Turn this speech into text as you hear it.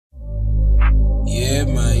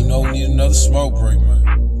know we need another smoke break, man.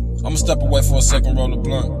 I'ma step away for a second, roll a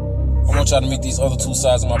blunt. I want y'all to meet these other two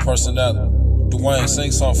sides of my personality. Dewayne,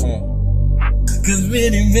 sing something for him. Cause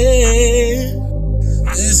many men,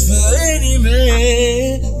 it's for any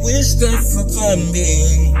man, wish that upon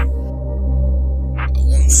me. I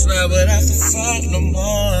won't slide without the fight no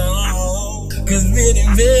more. Cause many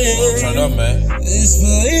men, turn up, man. It's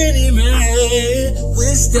for any man,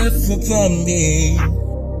 wish that upon me.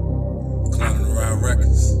 Climbing around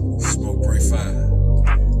records, smoke break 5.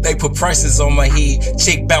 They put prices on my head,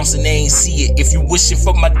 chick bouncing, they ain't see it. If you wishing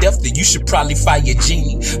for my death, then you should probably fire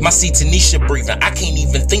Genie. My see Tanisha breathing, I can't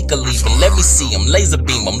even think of leaving. Let me see him, laser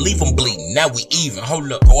beam him, leave him bleeding. Now we even,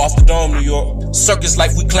 hold up. Go off the dome, New York. Circus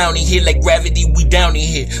life, we clowning here like gravity, we down in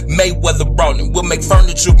here. Mayweather Browning, we'll make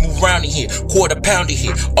furniture move round in here. Quarter pound in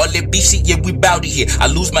here, all that beef shit, yeah, we bout it here. I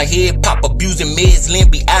lose my head, pop abusing meds, Lyn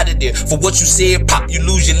be out of there. For what you said, pop, you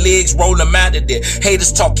lose your legs, roll them out of there.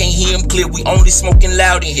 Haters talk, can't hear them clear, we only smoking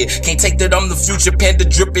loud in here. Can't take that I'm the future, panda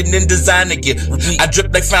dripping in designer gear. I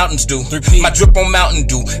drip like fountains do. My drip on Mountain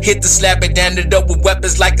Dew. Hit the slab and down it up with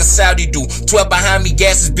weapons like a Saudi do. 12 behind me,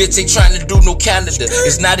 gases, bitch, ain't trying to do no Canada.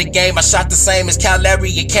 It's not a game, I shot the same as Calgary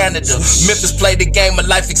in Canada. Memphis played the game of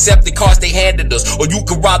life, except the cards they handed us. Or you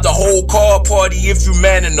could rob the whole car party if you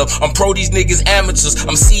man enough. I'm pro, these niggas amateurs.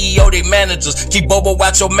 I'm CEO, they managers. Keep Bobo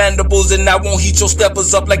out your mandibles and I won't heat your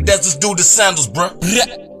steppers up like deserts do the sandals, bruh.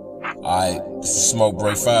 Alright, this is smoke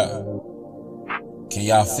break 5. Can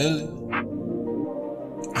y'all feel it?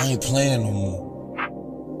 I ain't playing no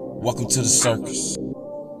more. Welcome to the circus.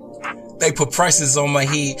 They put prices on my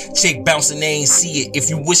head, chick bouncing, they ain't see it. If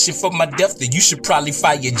you wishing for my death, then you should probably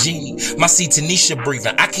fire Genie. My see Tanisha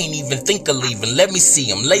breathing, I can't even think of leaving. Let me see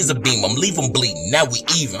him, laser beam him, leave him bleeding. Now we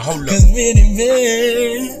even, hold up. Cause many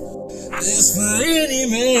men, it's for any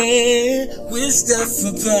man, wish that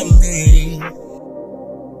upon me.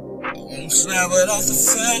 Won't slide without the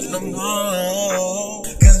fight no more.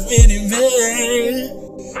 Cause many men,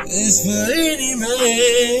 it's for any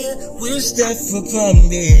man, wish that upon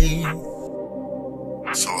me.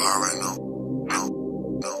 So hard.